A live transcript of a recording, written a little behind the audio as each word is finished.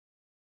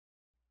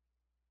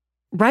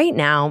Right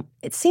now,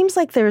 it seems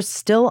like there's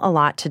still a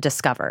lot to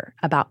discover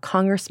about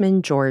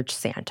Congressman George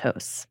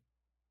Santos.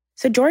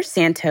 So George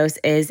Santos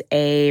is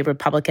a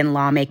Republican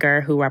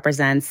lawmaker who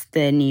represents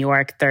the New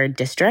York 3rd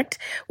District,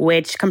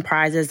 which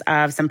comprises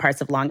of some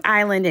parts of Long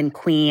Island and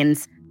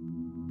Queens.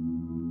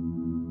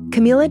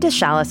 Camila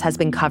DeShalis has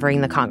been covering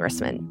the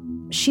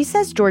congressman. She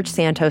says George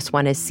Santos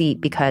won his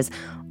seat because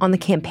on the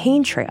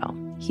campaign trail,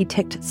 he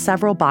ticked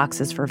several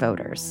boxes for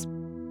voters.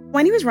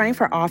 When he was running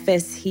for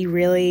office, he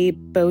really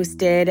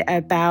boasted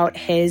about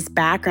his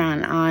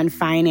background on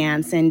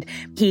finance, and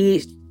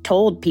he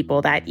told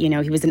people that,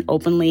 he was an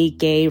openly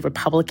gay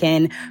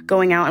Republican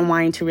going out and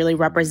wanting to really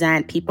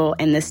represent people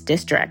in this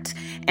district.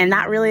 And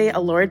that really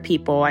allured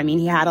people. I mean,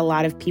 he had a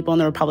lot of people in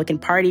the Republican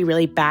Party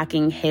really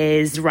backing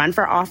his run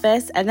for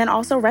office, and then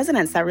also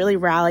residents that really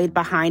rallied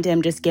behind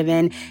him just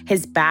given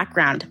his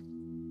background.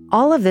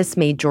 All of this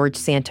made George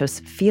Santos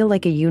feel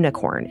like a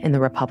unicorn in the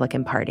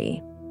Republican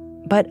Party.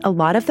 But a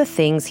lot of the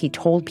things he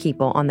told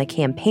people on the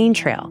campaign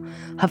trail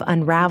have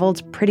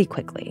unraveled pretty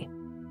quickly.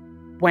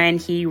 When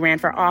he ran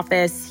for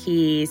office,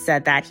 he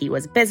said that he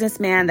was a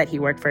businessman, that he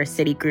worked for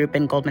Citigroup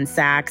and Goldman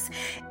Sachs,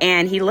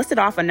 and he listed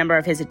off a number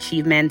of his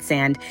achievements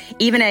and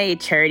even a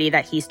charity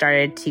that he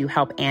started to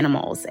help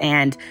animals.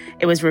 And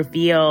it was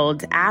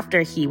revealed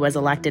after he was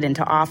elected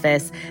into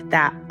office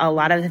that a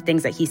lot of the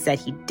things that he said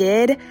he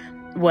did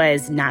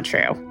was not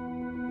true.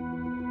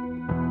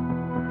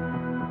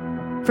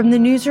 From the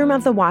newsroom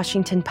of The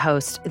Washington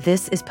Post,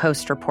 this is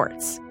Post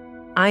Reports.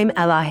 I'm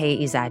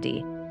Elahe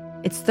Izadi.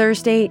 It's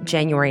Thursday,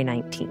 January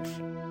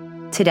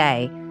 19th.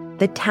 Today,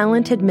 the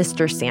talented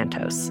Mr.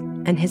 Santos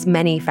and his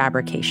many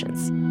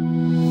fabrications.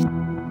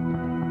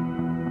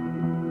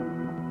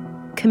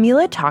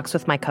 Camila talks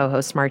with my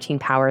co-host Martine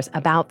Powers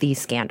about these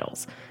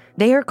scandals.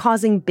 They are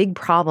causing big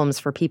problems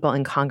for people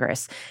in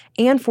Congress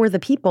and for the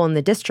people in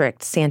the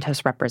district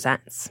Santos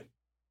represents.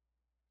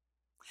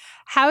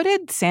 How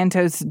did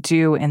Santos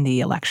do in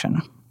the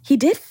election? He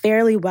did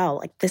fairly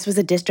well. This was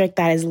a district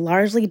that is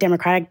largely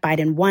Democratic.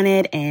 Biden won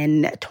it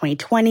in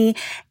 2020.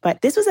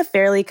 But this was a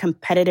fairly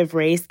competitive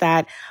race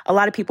that a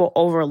lot of people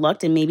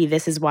overlooked. And maybe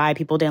this is why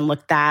people didn't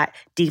look that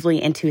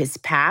deeply into his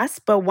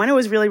past. But when it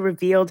was really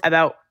revealed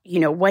about,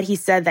 what he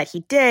said that he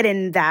did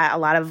and that a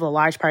lot of the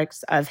large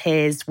parts of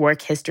his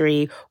work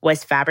history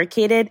was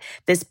fabricated,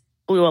 this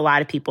blew a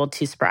lot of people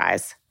to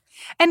surprise.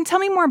 And tell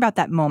me more about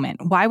that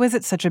moment. Why was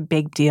it such a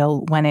big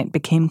deal when it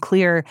became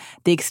clear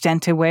the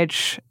extent to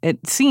which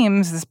it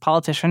seems this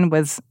politician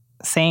was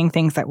saying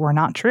things that were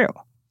not true?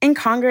 In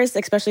Congress,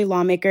 especially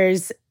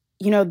lawmakers,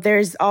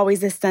 there's always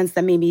this sense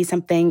that maybe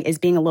something is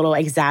being a little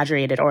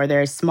exaggerated or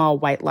there's small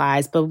white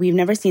lies, but we've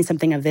never seen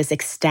something of this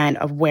extent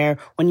of where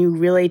when you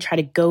really try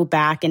to go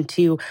back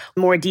into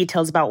more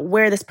details about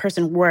where this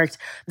person worked,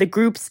 the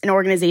groups and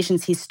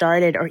organizations he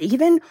started, or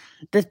even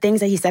the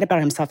things that he said about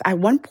himself. At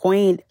one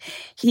point,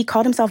 he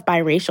called himself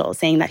biracial,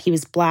 saying that he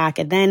was Black,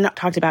 and then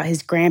talked about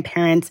his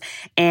grandparents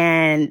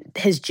and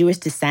his Jewish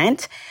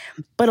descent.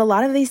 But a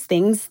lot of these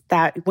things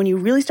that when you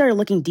really started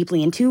looking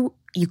deeply into,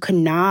 you could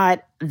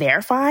not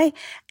verify.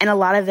 And a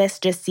lot of this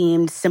just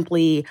seemed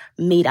simply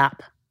made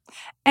up.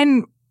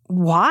 And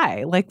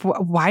why?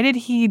 Why did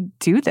he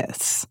do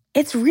this?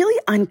 It's really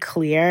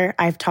unclear.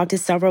 I've talked to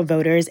several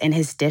voters in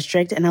his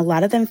district, and a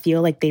lot of them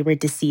feel like they were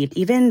deceived.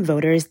 Even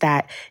voters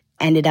that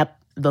ended up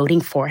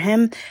voting for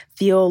him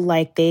feel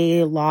like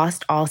they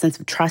lost all sense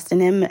of trust in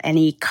him,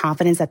 any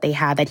confidence that they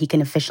had that he can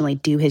efficiently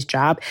do his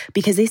job,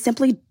 because they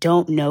simply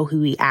don't know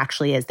who he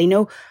actually is. They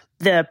know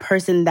the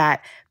person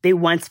that they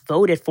once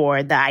voted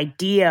for, the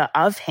idea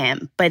of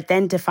him, but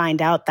then to find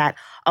out that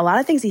a lot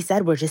of things he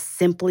said were just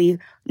simply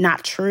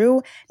not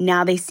true.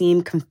 Now they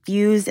seem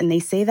confused, and they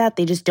say that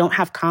they just don't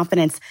have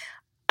confidence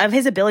of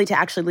his ability to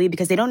actually lead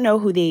because they don't know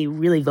who they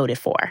really voted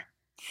for.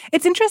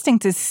 It's interesting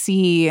to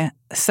see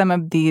some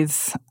of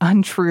these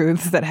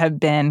untruths that have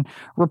been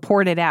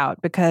reported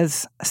out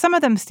because some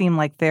of them seem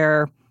like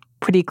they're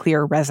pretty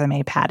clear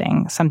resume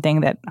padding,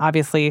 something that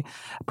obviously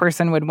a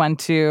person would want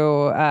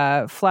to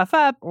fluff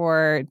up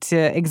or to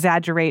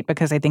exaggerate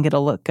because they think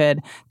it'll look good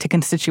to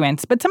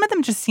constituents. But some of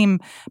them just seem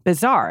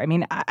bizarre. I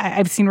mean,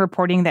 I've seen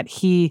reporting that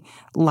he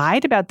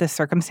lied about the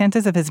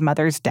circumstances of his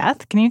mother's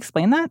death. Can you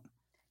explain that?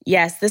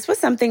 Yes, this was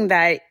something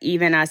that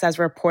even us as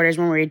reporters,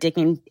 when we were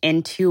digging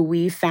into,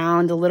 we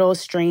found a little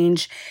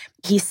strange.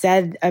 He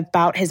said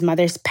about his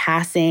mother's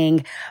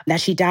passing,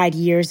 that she died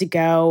years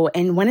ago,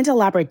 and went into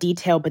elaborate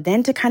detail, but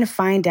then to kind of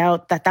find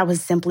out that that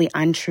was simply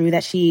untrue,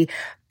 that she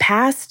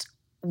passed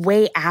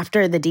way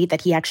after the date that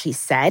he actually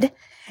said.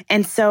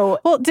 And so...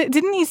 Well,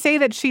 didn't he say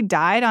that she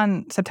died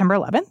on September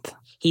 11th?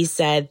 He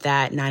said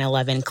that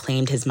 9/11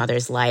 claimed his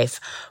mother's life.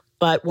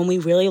 But when we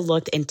really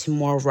looked into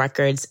more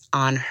records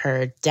on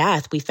her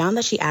death, we found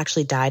that she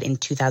actually died in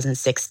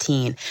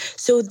 2016.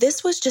 So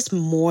this was just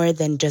more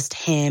than just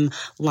him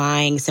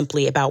lying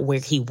simply about where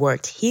he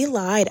worked. He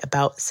lied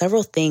about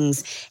several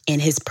things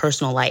in his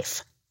personal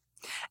life.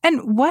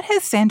 And what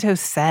has Santos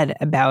said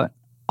about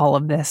all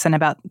of this and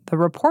about the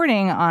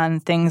reporting on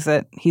things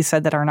that he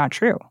said that are not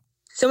true?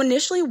 So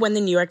initially, when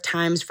the New York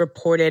Times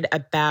reported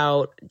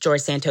about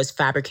George Santos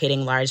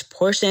fabricating large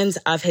portions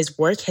of his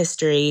work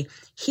history,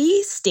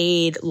 he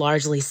stayed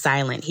largely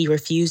silent. He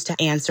refused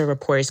to answer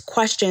reporters'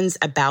 questions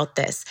about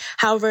this.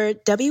 However,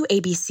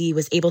 WABC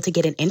was able to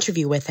get an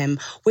interview with him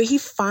where he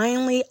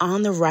finally,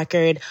 on the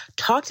record,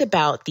 talked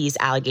about these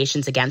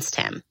allegations against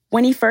him.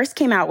 When he first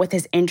came out with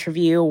his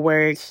interview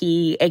where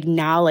he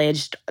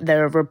acknowledged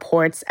the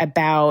reports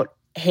about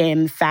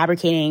him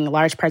fabricating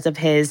large parts of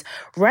his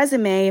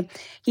resume,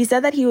 he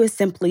said that he was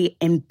simply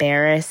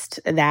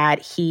embarrassed that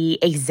he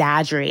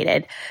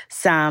exaggerated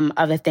some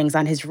of the things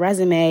on his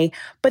resume,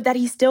 but that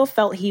he still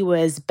felt he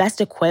was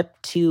best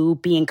equipped to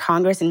be in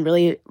Congress and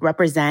really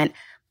represent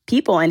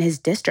people in his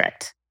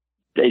district.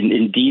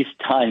 In these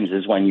times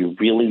is when you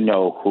really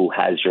know who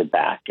has your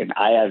back. And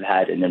I have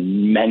had an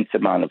immense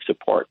amount of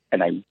support.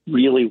 And I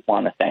really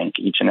want to thank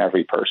each and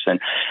every person.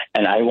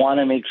 And I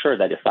want to make sure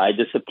that if I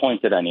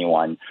disappointed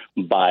anyone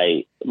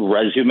by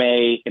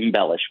resume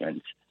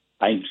embellishments,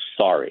 I'm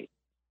sorry.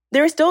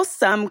 There are still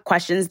some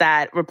questions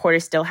that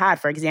reporters still had.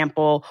 For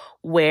example,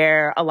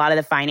 where a lot of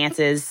the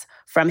finances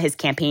from his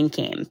campaign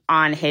came.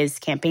 On his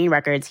campaign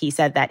records, he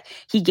said that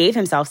he gave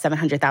himself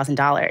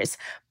 $700,000.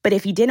 But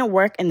if he didn't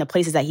work in the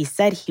places that he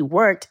said he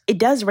worked, it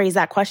does raise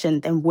that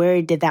question, then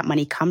where did that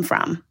money come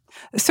from?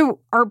 So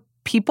are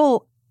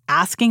people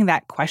asking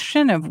that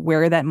question of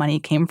where that money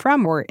came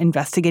from, or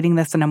investigating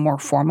this in a more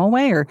formal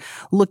way, or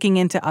looking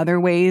into other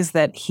ways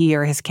that he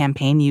or his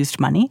campaign used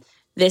money?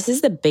 This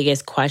is the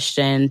biggest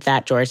question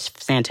that George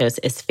Santos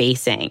is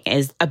facing,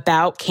 is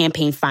about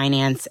campaign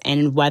finance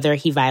and whether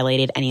he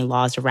violated any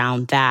laws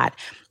around that.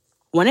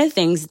 One of the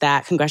things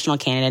that congressional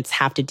candidates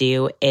have to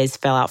do is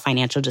fill out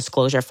financial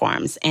disclosure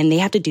forms, and they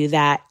have to do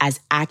that as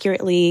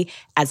accurately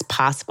as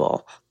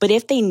possible. But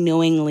if they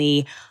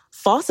knowingly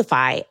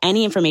falsify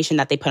any information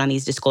that they put on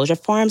these disclosure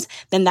forms,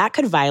 then that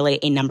could violate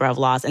a number of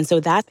laws. And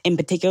so that in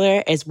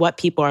particular is what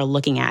people are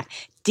looking at.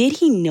 Did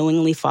he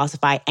knowingly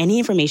falsify any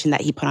information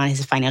that he put on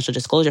his financial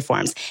disclosure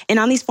forms? And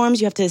on these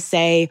forms, you have to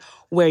say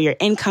where your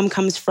income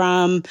comes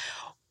from,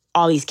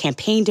 all these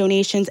campaign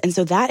donations. And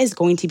so that is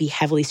going to be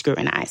heavily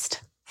scrutinized.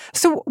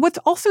 So what's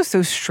also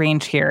so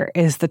strange here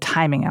is the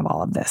timing of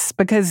all of this,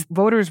 because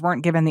voters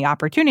weren't given the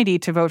opportunity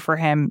to vote for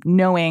him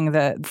knowing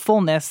the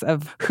fullness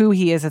of who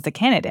he is as a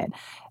candidate.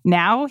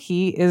 Now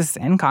he is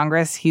in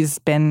Congress. He's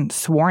been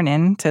sworn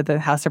in to the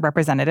House of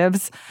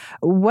Representatives.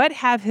 What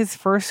have his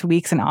first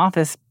weeks in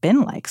office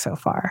been like so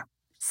far?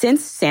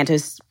 Since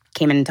Santos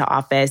came into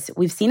office,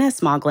 we've seen a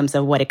small glimpse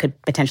of what it could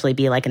potentially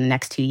be like in the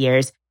next 2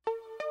 years.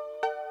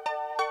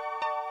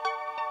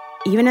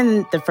 Even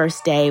in the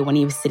first day when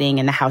he was sitting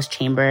in the House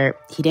chamber,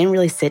 he didn't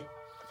really sit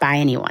by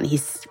anyone. He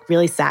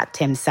really sat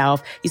to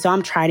himself. You saw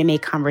him try to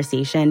make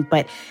conversation,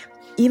 but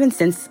even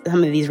since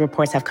some of these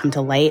reports have come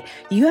to light,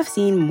 you have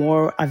seen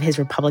more of his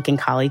Republican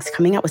colleagues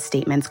coming out with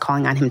statements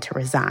calling on him to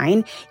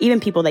resign. Even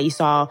people that you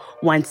saw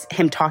once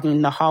him talking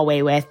in the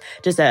hallway with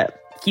just a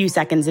few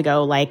seconds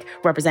ago, like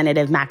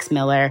Representative Max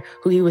Miller,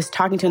 who he was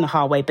talking to in the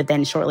hallway, but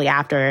then shortly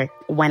after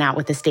went out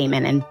with a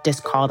statement and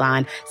just called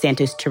on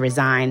Santos to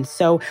resign.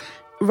 So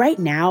right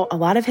now, a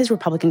lot of his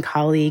Republican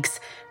colleagues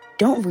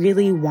don't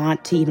really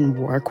want to even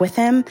work with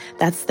him.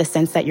 That's the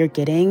sense that you're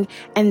getting.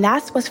 And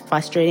that's what's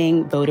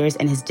frustrating voters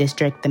in his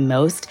district the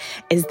most,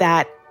 is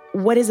that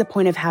what is the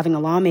point of having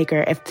a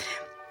lawmaker if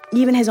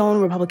even his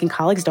own Republican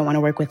colleagues don't want to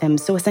work with him?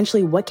 So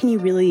essentially, what can he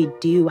really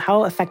do?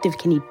 How effective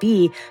can he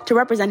be to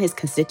represent his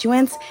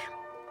constituents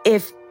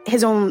if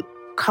his own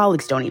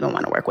colleagues don't even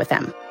want to work with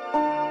him?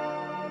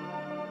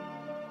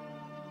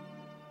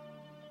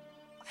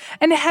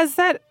 And has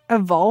that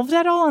evolved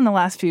at all in the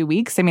last few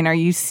weeks? I mean, are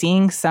you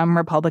seeing some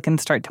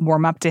Republicans start to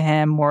warm up to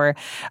him, or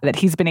that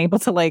he's been able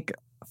to,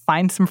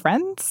 find some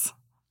friends?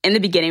 In the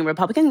beginning,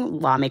 Republican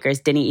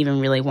lawmakers didn't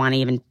even really want to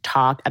even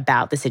talk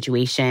about the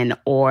situation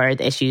or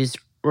the issues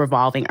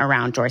revolving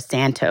around George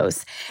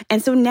Santos.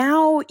 And so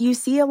now you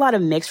see a lot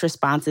of mixed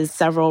responses.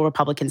 Several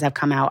Republicans have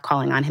come out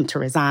calling on him to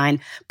resign.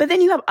 But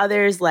then you have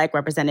others like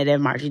Representative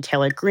Marjorie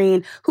Taylor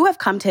Greene, who have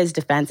come to his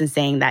defense and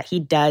saying that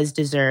he does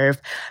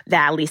deserve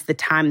at least the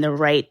time and the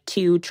right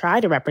to try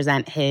to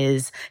represent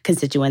his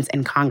constituents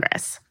in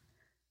Congress.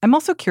 I'm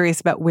also curious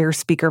about where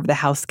Speaker of the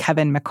House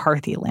Kevin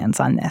McCarthy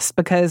lands on this,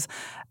 because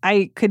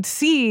I could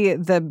see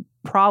the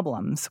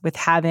problems with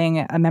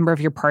having a member of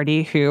your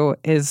party who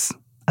is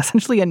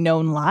essentially a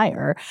known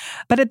liar.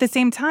 But at the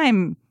same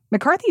time,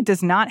 McCarthy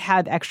does not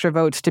have extra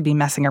votes to be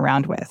messing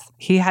around with.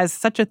 He has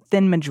such a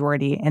thin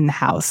majority in the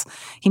House.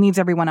 He needs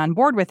everyone on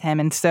board with him.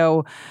 And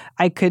so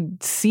I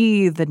could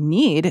see the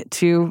need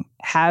to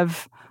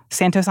have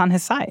Santos on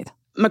his side.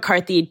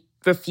 McCarthy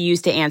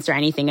refused to answer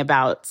anything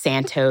about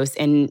Santos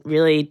and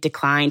really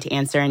declined to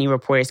answer any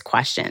reporters'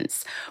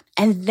 questions.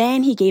 And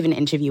then he gave an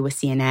interview with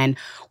CNN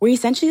where he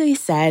essentially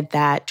said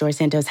that George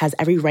Santos has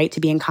every right to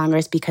be in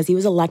Congress because he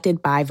was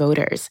elected by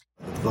voters.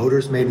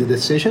 Voters made the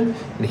decision,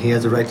 and he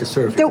has a right to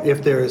serve.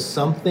 If there is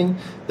something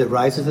that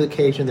rises to the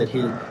occasion that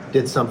he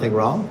did something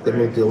wrong, then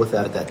we'll deal with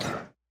that at that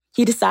time.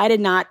 He decided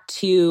not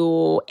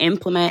to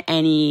implement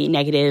any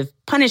negative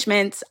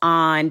punishments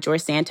on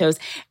George Santos.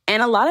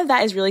 And a lot of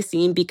that is really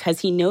seen because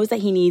he knows that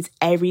he needs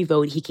every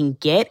vote he can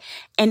get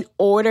in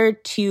order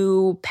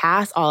to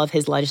pass all of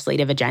his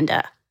legislative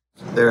agenda.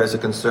 There is a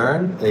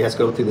concern. He has to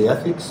go through the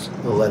ethics.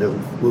 We'll let him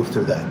move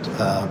through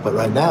that. But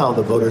right now,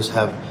 the voters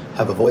have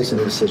a voice in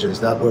the decision.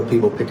 It's not where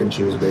people pick and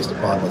choose based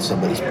upon what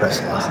somebody's press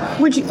has.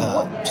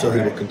 So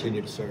he will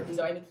continue to serve.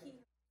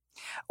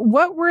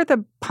 What were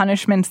the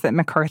punishments that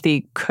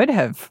McCarthy could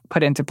have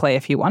put into play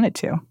if he wanted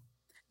to?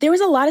 There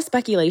was a lot of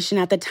speculation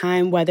at the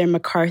time whether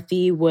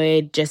McCarthy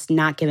would just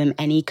not give him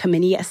any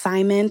committee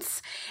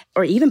assignments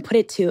or even put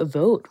it to a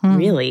vote,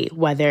 really,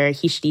 whether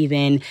he should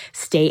even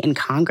stay in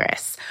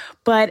Congress.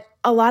 But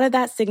a lot of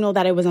that signaled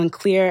that it was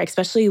unclear,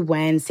 especially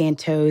when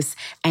Santos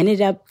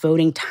ended up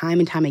voting time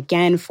and time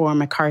again for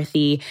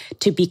McCarthy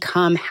to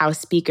become House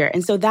Speaker.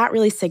 And so that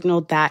really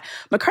signaled that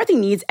McCarthy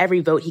needs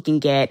every vote he can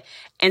get.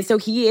 And so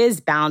he is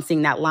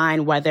balancing that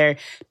line whether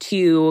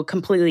to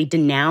completely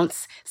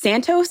denounce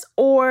Santos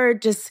or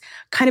just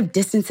kind of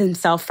distance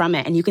himself from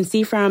it. And you can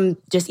see from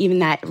just even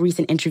that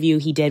recent interview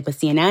he did with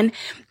CNN,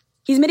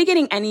 he's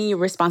mitigating any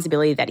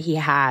responsibility that he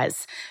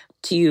has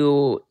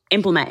to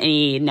implement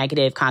any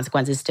negative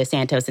consequences to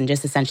Santos and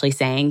just essentially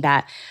saying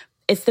that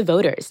it's the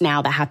voters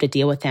now that have to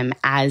deal with him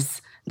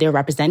as their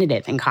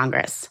representative in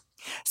Congress.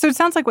 So it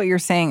sounds like what you're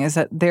saying is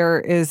that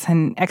there is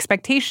an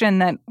expectation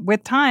that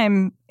with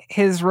time,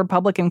 his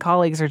Republican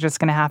colleagues are just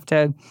going to have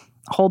to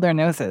hold their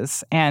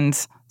noses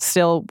and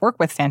still work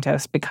with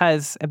Santos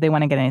because if they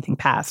want to get anything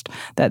passed,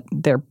 that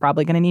they're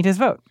probably going to need his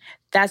vote.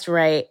 That's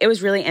right. It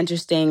was really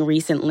interesting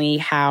recently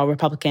how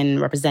Republican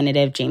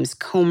Representative James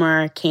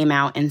Comer came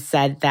out and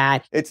said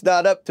that it's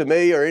not up to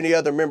me or any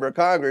other member of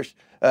Congress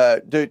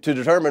to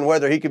determine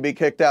whether he could be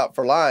kicked out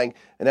for lying.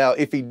 Now,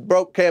 if he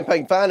broke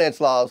campaign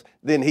finance laws,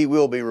 then he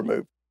will be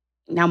removed.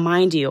 Now,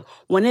 mind you,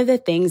 one of the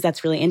things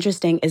that's really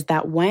interesting is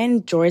that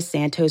when George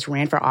Santos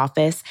ran for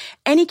office,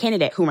 any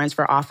candidate who runs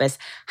for office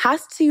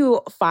has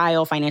to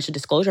file financial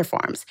disclosure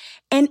forms.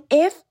 And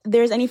if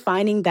there's any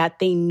finding that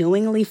they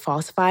knowingly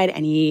falsified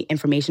any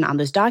information on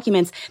those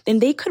documents, then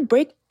they could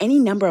break any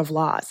number of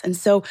laws. And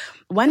so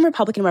when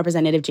Republican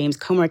Representative James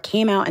Comer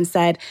came out and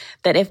said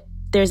that if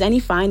there's any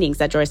findings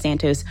that George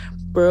Santos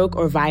broke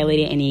or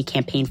violated any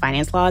campaign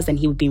finance laws, then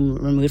he would be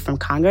removed from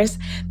Congress.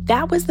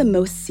 That was the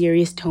most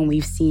serious tone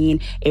we've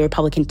seen a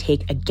Republican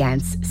take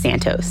against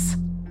Santos.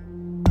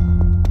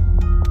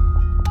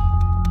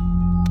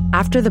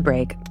 After the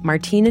break,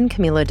 Martine and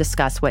Camila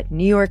discuss what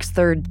New York's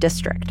 3rd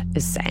District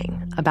is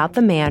saying about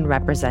the man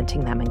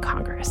representing them in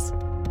Congress.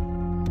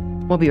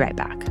 We'll be right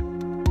back.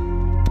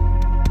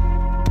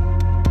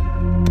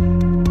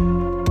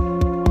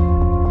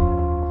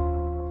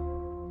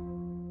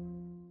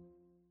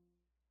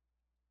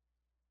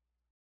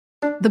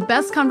 The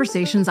best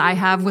conversations I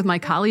have with my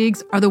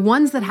colleagues are the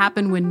ones that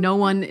happen when no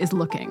one is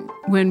looking,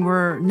 when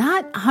we're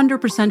not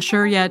 100%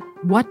 sure yet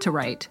what to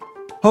write.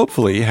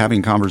 Hopefully,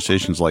 having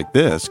conversations like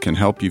this can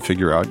help you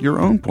figure out your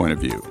own point of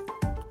view.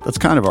 That's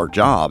kind of our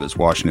job as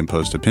Washington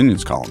Post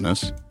opinions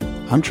columnists.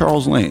 I'm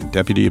Charles Lane,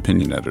 Deputy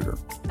Opinion Editor.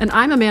 And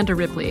I'm Amanda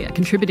Ripley, a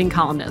contributing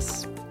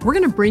columnist. We're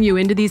going to bring you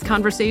into these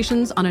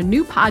conversations on a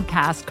new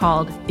podcast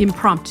called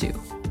Impromptu.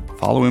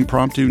 Follow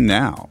Impromptu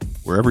now,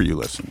 wherever you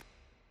listen.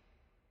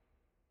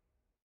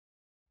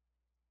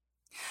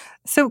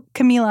 So,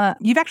 Camila,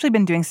 you've actually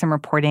been doing some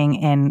reporting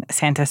in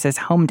Santos's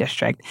home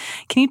district.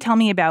 Can you tell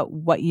me about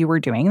what you were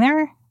doing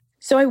there?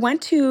 So I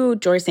went to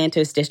George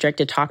Santos' district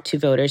to talk to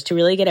voters to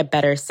really get a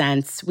better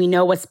sense. We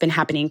know what's been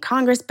happening in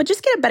Congress, but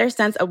just get a better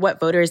sense of what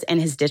voters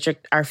in his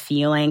district are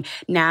feeling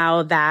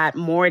now that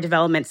more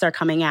developments are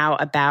coming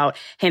out about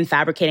him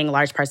fabricating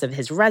large parts of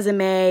his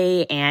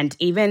resume and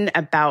even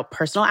about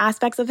personal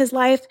aspects of his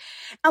life.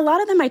 A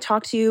lot of them I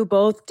talked to,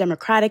 both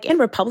Democratic and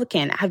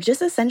Republican, have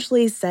just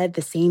essentially said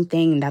the same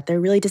thing, that they're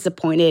really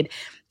disappointed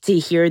to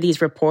hear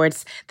these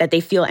reports, that they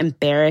feel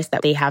embarrassed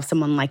that they have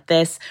someone like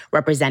this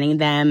representing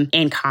them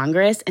in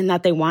Congress and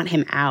that they want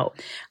him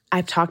out.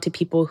 I've talked to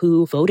people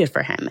who voted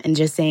for him and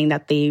just saying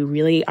that they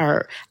really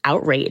are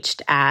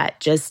outraged at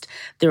just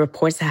the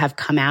reports that have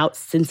come out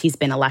since he's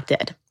been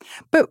elected.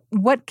 But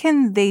what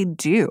can they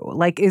do?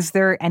 Like, is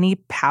there any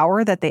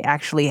power that they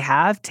actually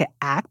have to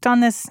act on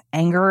this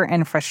anger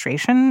and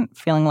frustration,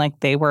 feeling like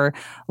they were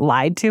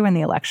lied to in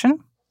the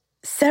election?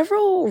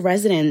 Several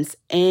residents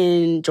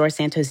in George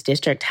Santos'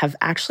 district have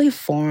actually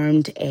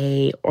formed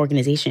a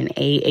organization,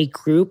 a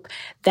group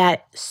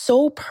that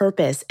sole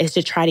purpose is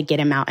to try to get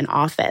him out in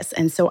office.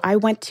 And so I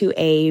went to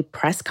a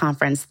press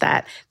conference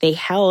that they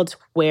held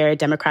where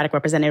Democratic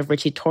Representative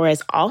Richie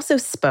Torres also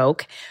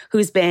spoke,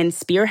 who's been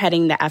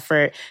spearheading the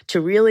effort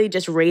to really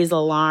just raise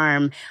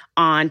alarm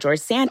on George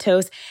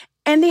Santos.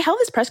 And they held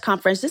this press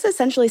conference just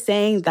essentially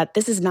saying that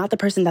this is not the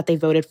person that they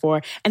voted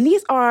for. And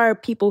these are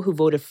people who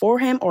voted for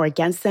him or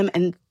against him.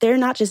 And they're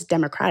not just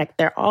Democratic,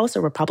 they're also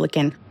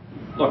Republican.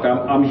 Look,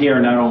 I'm here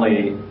not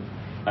only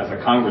as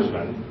a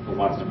congressman who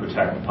wants to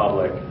protect the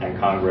public and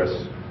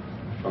Congress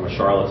from a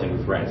charlatan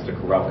who threatens to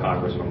corrupt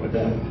Congress from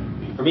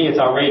within, For me, it's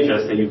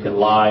outrageous that you can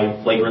lie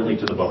flagrantly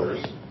to the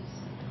voters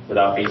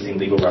without facing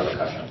legal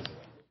repercussions.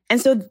 And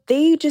so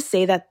they just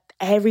say that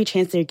every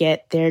chance they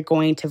get, they're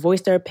going to voice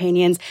their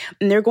opinions,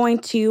 and they're going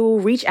to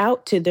reach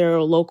out to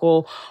their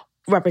local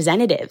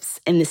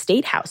representatives in the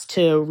state house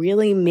to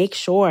really make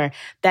sure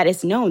that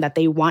it's known that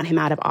they want him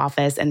out of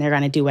office, and they're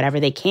going to do whatever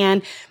they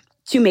can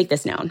to make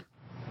this known.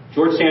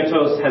 George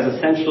Santos has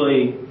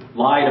essentially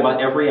lied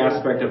about every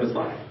aspect of his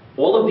life.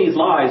 All of these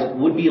lies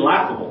would be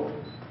laughable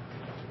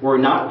were it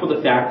not for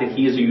the fact that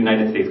he is a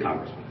United States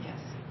Congressman. Yes.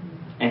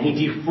 And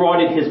he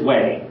defrauded his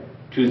way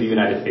to the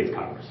United States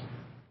Congress.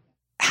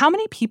 How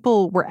many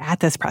people were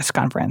at this press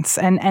conference?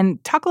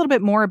 And talk a little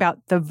bit more about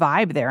the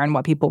vibe there and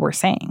what people were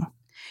saying.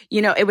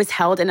 You know, it was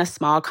held in a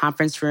small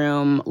conference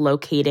room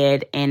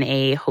located in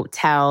a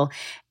hotel,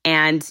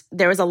 and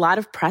there was a lot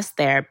of press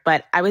there.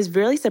 But I was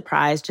really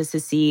surprised just to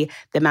see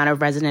the amount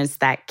of residents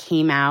that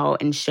came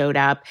out and showed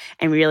up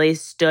and really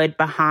stood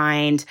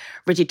behind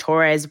Richie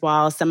Torres,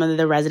 while some of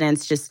the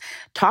residents just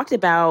talked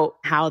about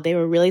how they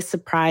were really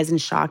surprised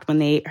and shocked when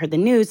they heard the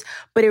news,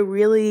 but it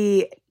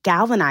really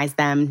galvanized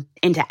them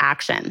into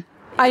action.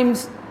 I'm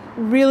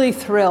really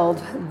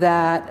thrilled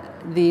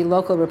that the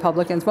local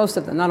Republicans, most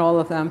of them, not all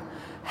of them,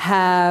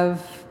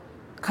 have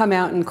come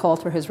out and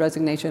called for his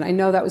resignation. I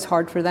know that was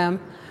hard for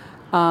them,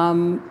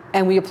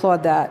 and we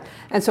applaud that.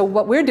 And so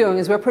what we're doing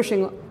is we're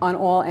pushing on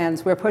all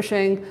ends. We're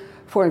pushing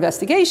for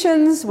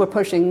investigations. We're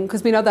pushing,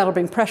 because we know that'll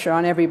bring pressure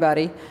on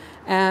everybody,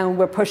 and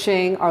we're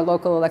pushing our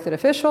local elected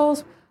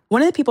officials.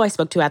 One of the people I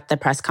spoke to at the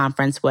press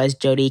conference was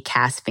Jody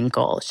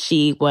Cass-Finkel.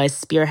 She was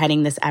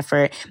spearheading this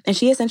effort, and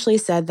she essentially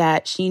said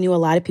that she knew a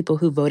lot of people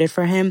who voted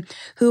for him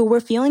who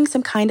were feeling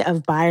some kind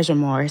of buyer's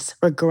remorse,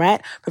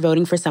 regret for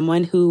voting for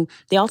someone who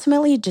they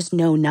ultimately just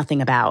know nothing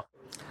about.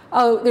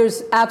 Oh,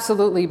 there's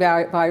absolutely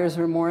buyer's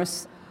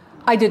remorse.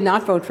 I did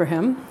not vote for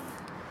him,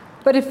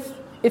 but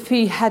if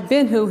he had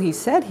been who he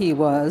said he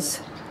was,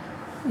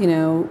 you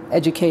know,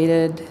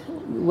 educated,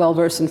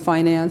 well-versed in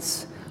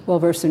finance,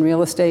 well-versed in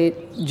real estate,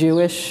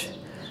 Jewish,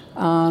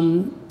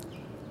 I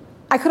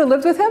could have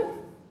lived with him.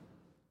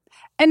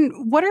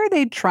 And what are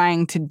they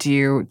trying to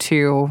do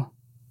to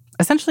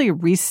essentially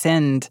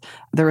rescind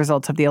the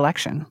results of the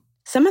election?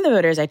 Some of the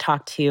voters I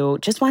talked to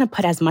just want to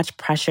put as much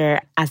pressure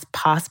as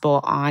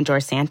possible on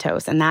George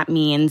Santos. And that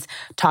means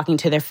talking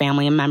to their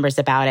family members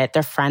about it,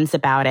 their friends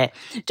about it,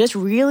 just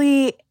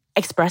really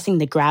expressing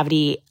the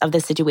gravity of the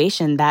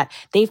situation, that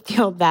they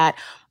feel that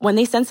when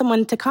they send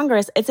someone to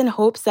Congress, it's in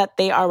hopes that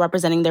they are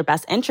representing their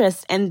best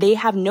interests, and they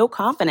have no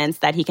confidence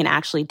that he can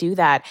actually do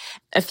that.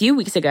 A few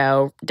weeks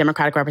ago,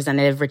 Democratic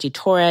Representative Richie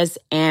Torres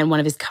and one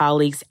of his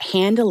colleagues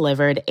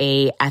hand-delivered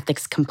a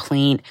ethics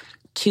complaint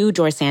to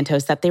George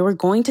Santos that they were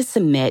going to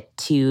submit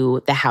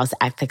to the House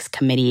Ethics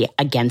Committee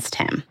against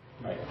him.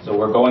 Right. So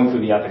we're going through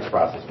the ethics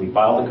process. We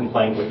filed a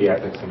complaint with the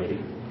Ethics Committee.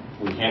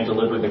 We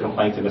hand-delivered the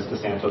complaint to Mr.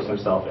 Santos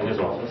himself in his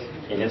office,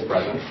 in his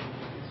presence.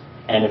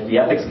 And if the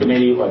Ethics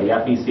Committee or the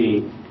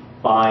FEC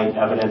find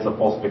evidence of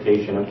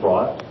falsification and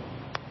fraud,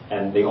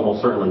 and they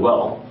almost certainly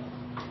will,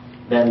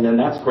 then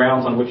that's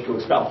grounds on which to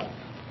expel.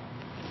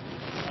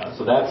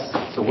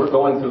 So we're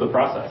going through the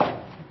process.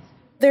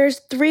 There's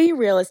 3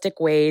 realistic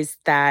ways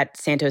that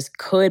Santos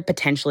could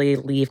potentially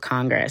leave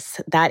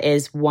Congress. That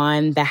is,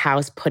 1, the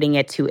House putting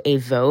it to a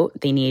vote.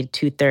 They need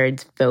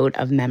 2/3 vote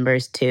of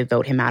members to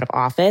vote him out of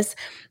office.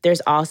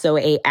 There's also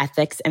a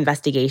ethics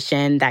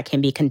investigation that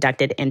can be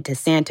conducted into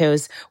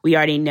Santos. We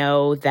already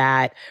know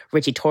that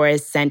Richie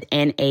Torres sent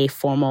in a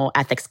formal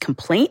ethics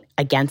complaint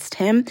against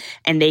him,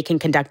 and they can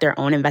conduct their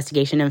own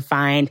investigation and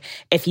find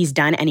if he's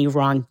done any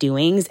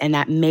wrongdoings, and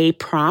that may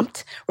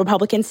prompt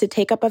Republicans to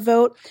take up a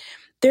vote.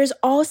 There's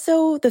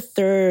also the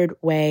 3rd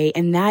way,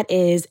 and that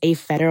is a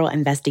federal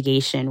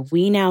investigation.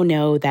 We now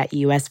know that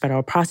U.S.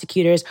 federal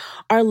prosecutors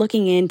are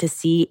looking in to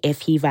see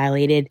if he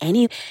violated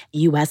any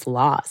U.S.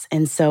 laws.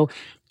 And so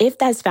if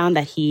that's found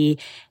that he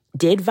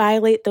did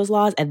violate those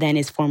laws and then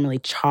is formally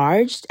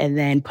charged and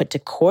then put to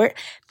court,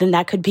 then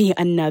that could be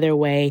another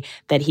way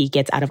that he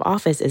gets out of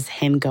office, is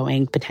him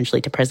going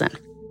potentially to prison.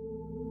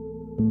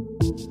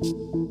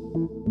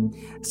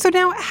 So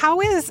now,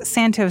 how is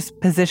Santos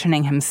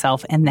positioning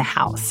himself in the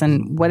House,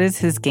 and what is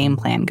his game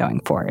plan going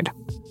forward?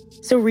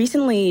 So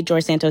recently,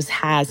 George Santos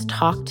has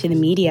talked to the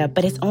media,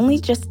 but it's only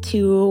just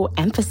to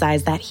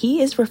emphasize that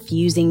he is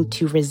refusing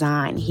to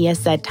resign. He has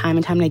said time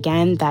and time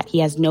again that he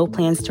has no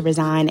plans to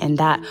resign and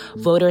that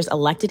voters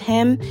elected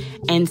him.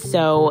 And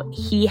so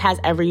he has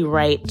every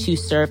right to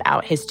serve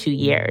out his 2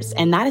 years.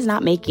 And that is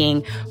not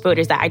making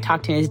voters that I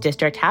talked to in his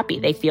district happy.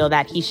 They feel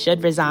that he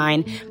should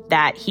resign,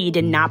 that he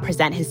did not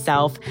present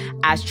himself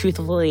as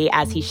truthfully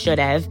as he should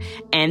have,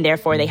 and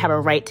therefore they have a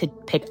right to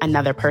pick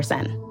another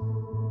person.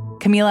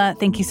 Camila,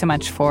 thank you so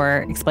much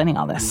for explaining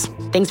all this.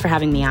 Thanks for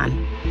having me on.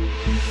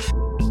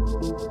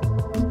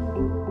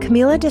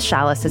 Camila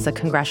Deschalis is a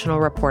congressional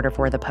reporter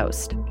for The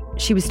Post.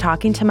 She was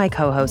talking to my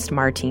co-host,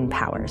 Martine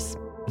Powers.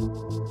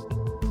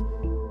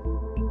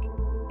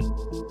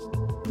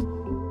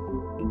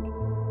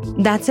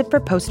 That's it for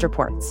Post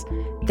Reports.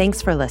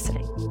 Thanks for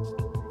listening.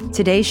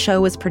 Today's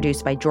show was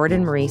produced by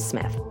Jordan Marie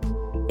Smith.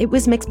 It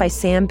was mixed by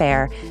Sam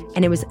Baer,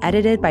 and it was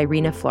edited by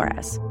Rena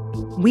Flores.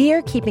 We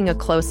are keeping a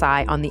close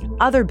eye on the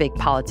other big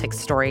politics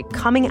story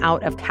coming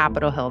out of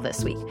Capitol Hill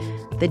this week,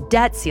 the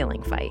debt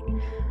ceiling fight.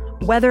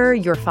 Whether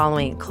you're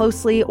following it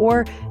closely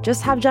or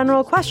just have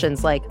general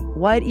questions like,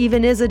 what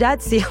even is a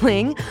debt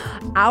ceiling?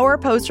 Our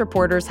Post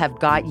reporters have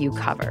got you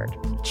covered.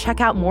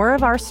 Check out more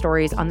of our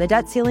stories on the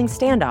debt ceiling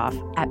standoff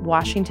at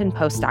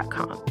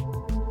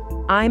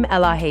WashingtonPost.com. I'm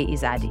Elahe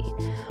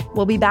Izadi.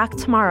 We'll be back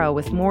tomorrow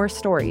with more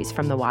stories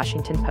from the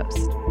Washington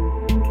Post.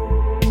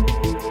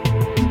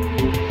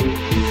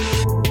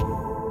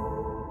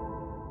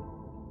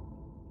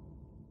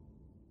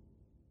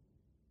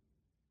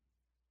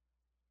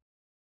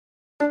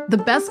 The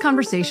best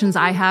conversations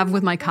I have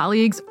with my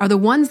colleagues are the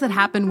ones that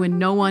happen when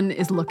no one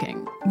is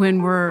looking,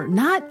 when we're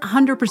not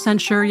 100%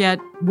 sure yet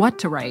what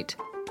to write.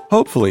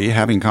 Hopefully,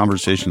 having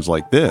conversations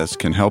like this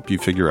can help you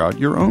figure out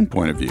your own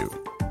point of view.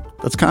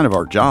 That's kind of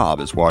our job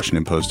as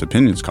Washington Post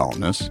opinions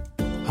columnists.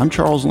 I'm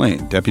Charles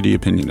Lane, Deputy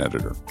Opinion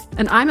Editor.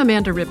 And I'm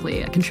Amanda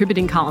Ripley, a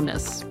contributing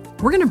columnist.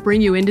 We're going to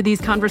bring you into these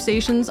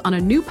conversations on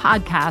a new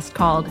podcast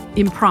called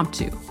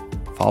Impromptu.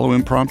 Follow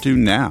Impromptu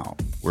now,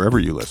 wherever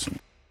you listen.